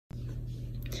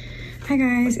Hi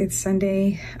guys, it's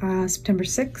Sunday, September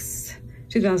 6th,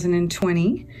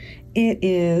 2020. It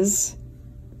is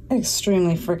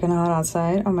extremely freaking hot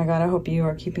outside. Oh my god, I hope you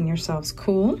are keeping yourselves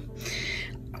cool.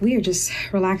 We are just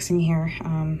relaxing here,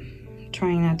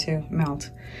 trying not to melt.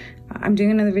 I'm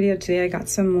doing another video today. I got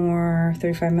some more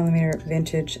 35mm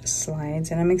vintage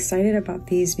slides, and I'm excited about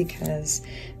these because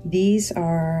these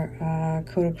are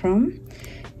Kodachrome,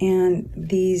 and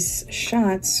these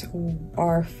shots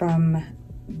are from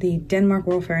the Denmark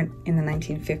World Fair in the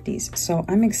 1950s. So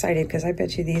I'm excited because I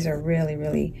bet you these are really,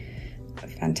 really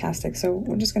fantastic. So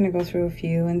we're just going to go through a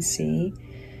few and see.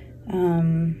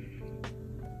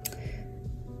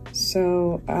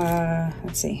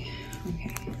 Let's see.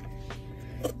 Okay.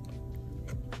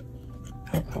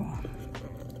 Oh, cool.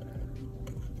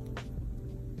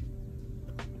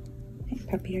 Hey,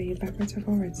 puppy, are you backwards or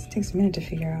forwards? It takes a minute to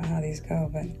figure out how these go,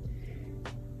 but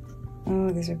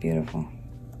oh, these are beautiful.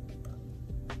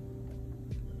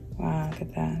 Wow, look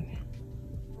at that.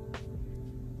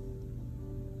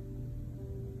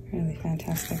 Really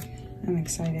fantastic. I'm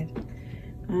excited.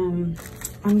 I'm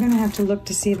gonna have to look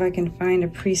to see if I can find a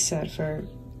preset for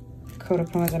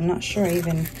Kodachrome. I'm not sure I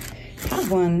even have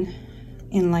one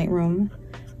in Lightroom.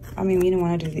 I mean, you don't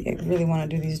want to really want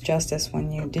to do these justice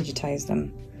when you digitize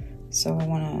them. So I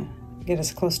want to get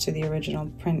as close to the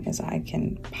original print as I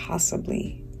can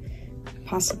possibly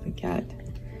get.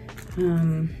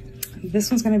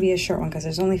 This one's going to be a short one because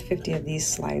there's only 50 of these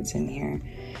slides in here.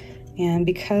 And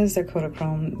because they're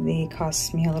Kodachrome, they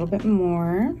cost me a little bit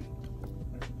more.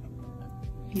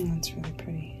 Oh, that's really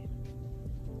pretty.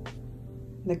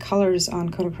 The colors on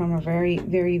Kodachrome are very,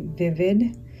 very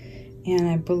vivid. And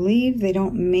I believe they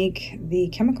don't make the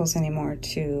chemicals anymore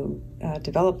to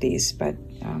develop these, but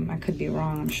I could be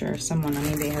wrong. I'm sure someone on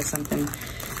eBay has something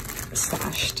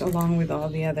stashed along with all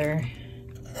the other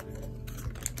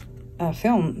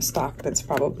film stock that's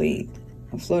probably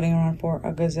floating around for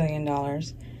a gazillion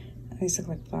dollars. These look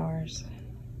like flowers.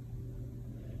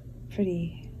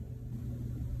 Pretty.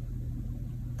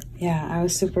 Yeah, I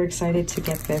was super excited to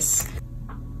get this.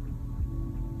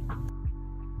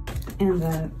 And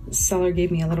the seller gave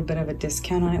me a little bit of a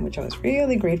discount on it, which I was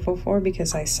really grateful for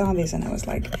because I saw these and I was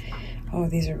like, oh,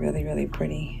 these are really, really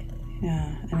pretty.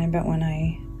 Yeah, and I bet when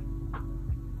I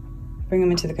bring them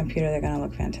into the computer, they're gonna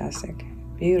look fantastic.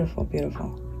 Beautiful,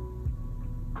 beautiful.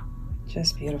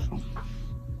 Just beautiful.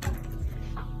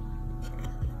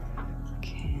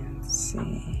 Okay, let's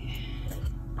see.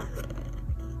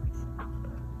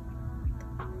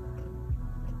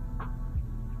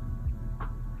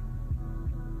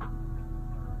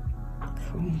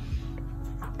 Cool.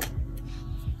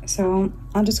 So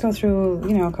I'll just go through,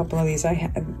 you know, a couple of these. I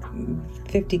had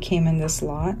 50 came in this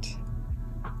lot.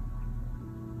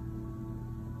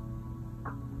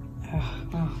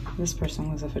 This person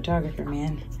was a photographer,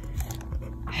 man.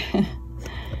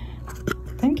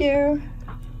 Thank you.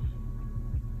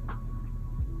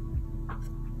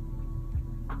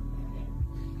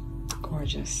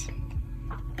 Gorgeous.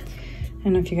 I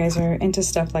don't know if you guys are into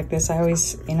stuff like this. I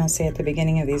always, you know, say at the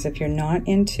beginning of these, if you're not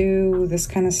into this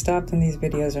kind of stuff, then these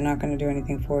videos are not going to do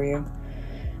anything for you.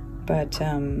 But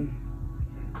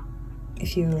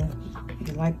if you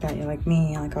like that, you're like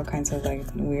me, you like all kinds of like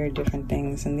weird different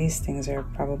things, and these things are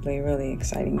probably really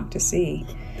exciting to see.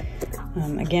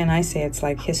 Again, I say it's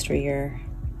like history. You're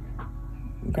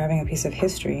grabbing a piece of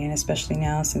history, and especially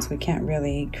now since we can't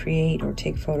really create or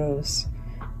take photos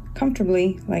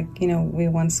comfortably like, you know, we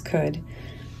once could.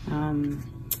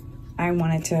 I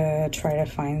wanted to try to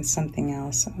find something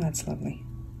else. Oh, that's lovely.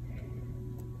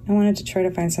 I wanted to try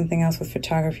to find something else with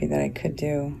photography that I could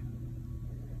do.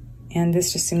 And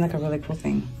this just seemed like a really cool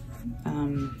thing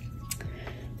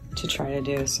to try to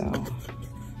do. So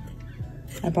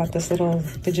I bought this little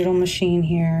digital machine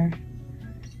here.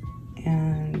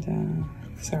 And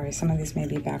sorry, some of these may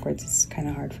be backwards. It's kind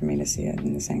of hard for me to see it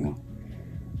in this angle.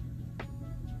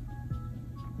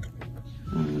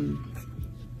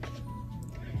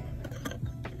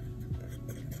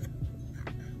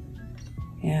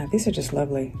 Yeah, these are just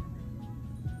lovely.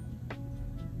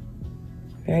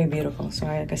 Very beautiful. So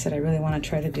like I said, I really want to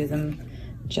try to do them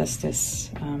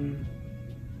justice.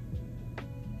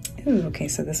 Ooh, okay,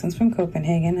 so this one's from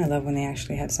Copenhagen. I love when they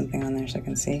actually had something on there so I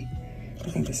can see. I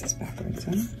think this is backwards,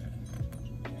 huh?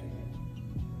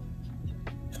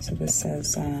 So this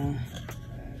says, so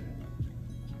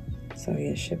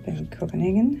yeah, ship in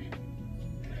Copenhagen.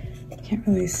 Can't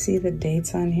really see the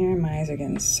dates on here. My eyes are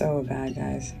getting so bad,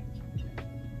 guys.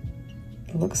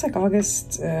 It looks like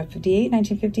August 58,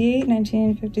 1958,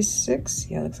 1956.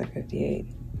 Yeah, it looks like 58.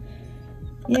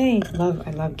 Yay,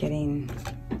 I love getting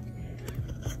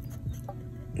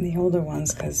the older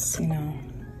ones because, you know,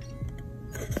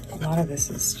 a lot of this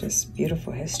is just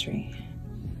beautiful history.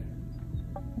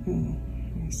 Ooh,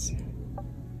 nice.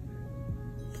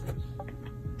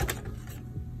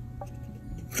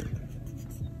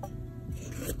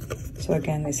 So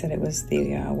again, they said it was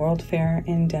the World Fair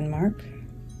in Denmark.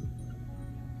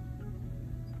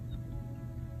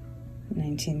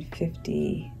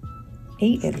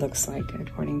 1958, it looks like,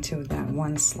 according to that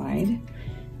one slide.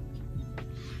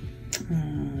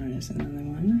 There's another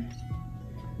one.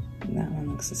 That one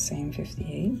looks the same,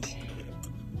 58.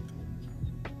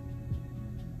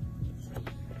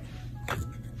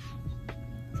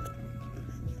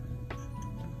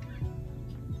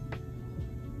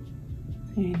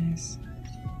 Very nice.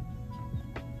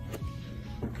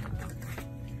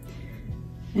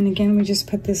 And again, we just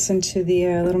put this into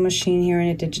the little machine here and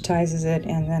it digitizes it,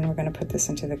 and then we're going to put this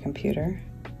into the computer.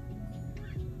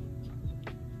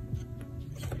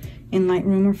 In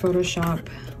Lightroom or Photoshop,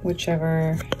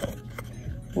 whichever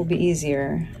will be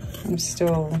easier. I'm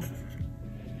still,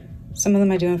 some of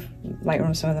them I do in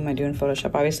Lightroom, some of them I do in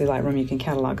Photoshop. Obviously Lightroom you can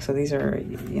catalog, so these are,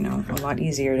 you know, a lot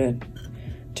easier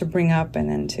to bring up and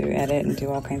then to edit and do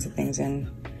all kinds of things in.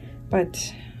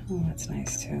 But, oh, that's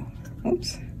nice too.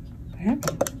 Oops, what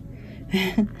happened?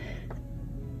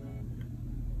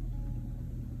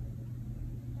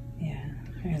 Yeah,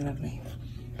 very lovely.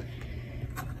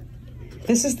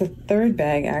 This is the third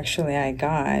bag actually I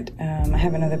got. I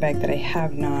have another bag that I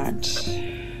have not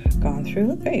gone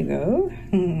through. There you go.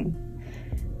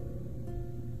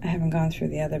 I haven't gone through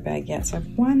the other bag yet, so I have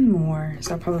one more.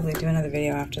 So I'll probably do another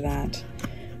video after that.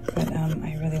 But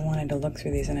I really wanted to look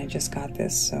through these and I just got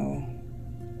this, so.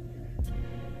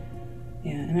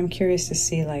 Yeah, and I'm curious to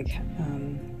see like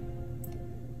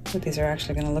what these are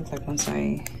actually gonna look like once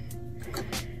I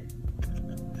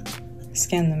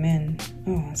scan them in.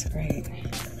 Oh, that's great.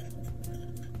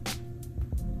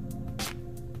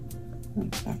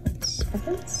 Backwards,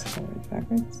 backwards, forward,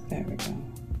 backwards. There we go.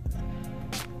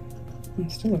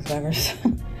 It still looks backwards.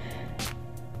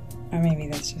 Or maybe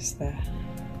that's just the.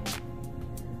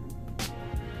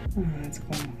 Oh, that's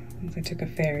cool. If I took a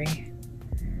ferry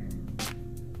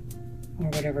or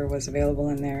whatever was available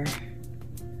in their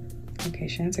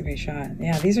location. That's a great shot.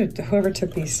 Yeah, these are, whoever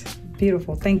took these,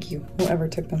 beautiful. Thank you, whoever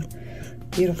took them.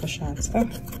 Beautiful shots. Oh,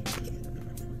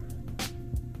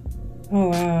 oh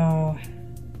wow.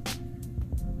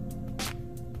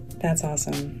 That's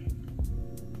awesome.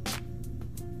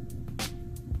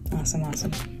 Awesome,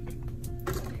 awesome.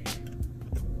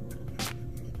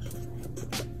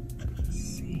 Let's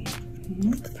see.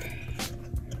 Nope.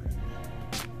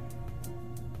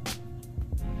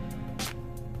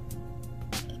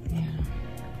 Yeah.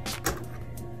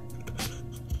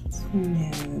 This one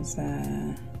is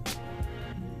a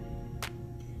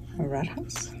rat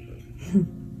house. I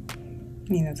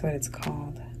mean, that's what it's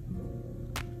called.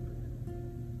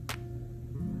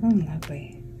 Oh,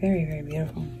 lovely. Very, very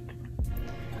beautiful.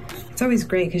 It's always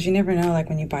great because you never know, like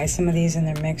when you buy some of these and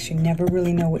they're mixed, you never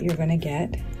really know what you're going to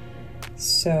get.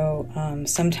 So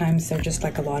sometimes they're just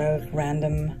like a lot of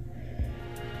random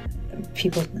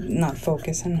people, not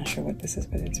focus. I'm not sure what this is,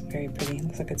 but it's very pretty. It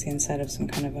looks like it's the inside of some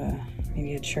kind of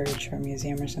maybe a church or a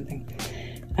museum or something.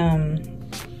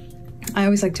 I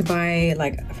always like to buy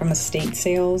like from estate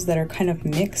sales that are kind of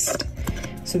mixed.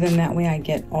 So then that way I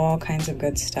get all kinds of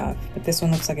good stuff. But this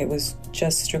one looks like it was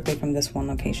just strictly from this one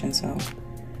location, so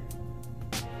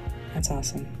that's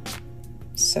awesome.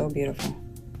 So beautiful.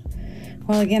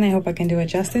 Well, again, I hope I can do it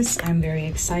justice. I'm very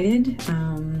excited.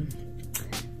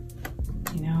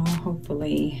 You know,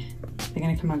 hopefully they're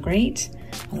gonna come out great.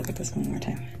 I'll look at this one more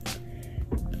time.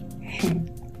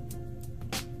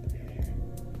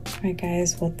 All right,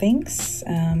 guys, well, thanks.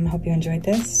 Hope you enjoyed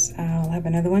this. I'll have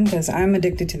another one because I'm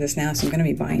addicted to this now, so I'm gonna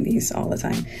be buying these all the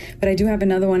time. But I do have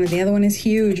another one, and the other one is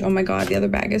huge. Oh my God, the other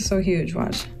bag is so huge,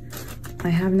 watch. I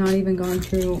have not even gone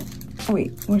through, oh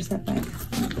wait, where's that bag?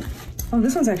 Oh,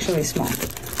 this one's actually small.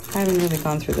 I haven't really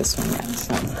gone through this one yet,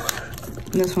 so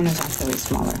this one is actually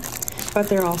smaller. But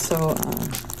they're also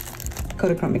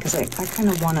Kodachrome because I kind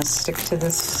of want to stick to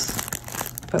this,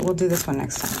 but we'll do this one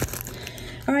next time.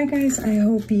 All right, guys, I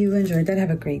hope you enjoyed that.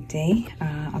 Have a great day.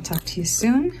 I'll talk to you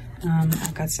soon.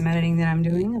 I've got some editing that I'm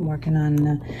doing. I'm working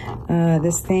on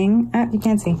this thing. You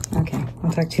can't see. Okay,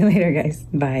 I'll talk to you later, guys.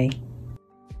 Bye.